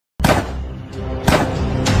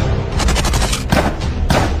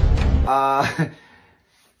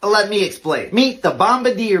Let me explain. Meet the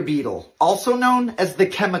Bombardier Beetle, also known as the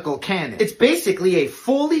chemical cannon. It's basically a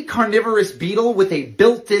fully carnivorous beetle with a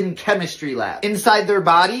built-in chemistry lab. Inside their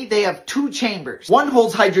body, they have two chambers. One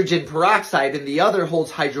holds hydrogen peroxide and the other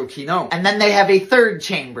holds hydroquinone. And then they have a third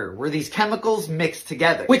chamber where these chemicals mix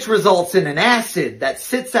together, which results in an acid that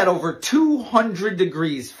sits at over 200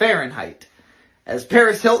 degrees Fahrenheit. As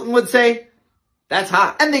Paris Hilton would say, that's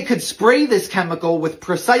hot. And they could spray this chemical with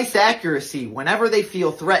precise accuracy whenever they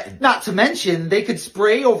feel threatened. Not to mention, they could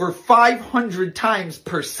spray over 500 times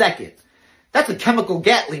per second. That's a chemical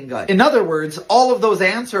Gatling gun. In other words, all of those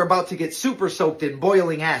ants are about to get super soaked in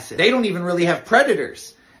boiling acid. They don't even really have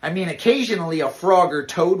predators. I mean, occasionally a frog or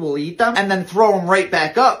toad will eat them and then throw them right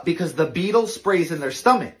back up because the beetle sprays in their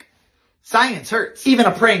stomach. Science hurts. Even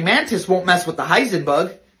a praying mantis won't mess with the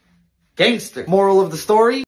Heisenbug. Gangster. Moral of the story?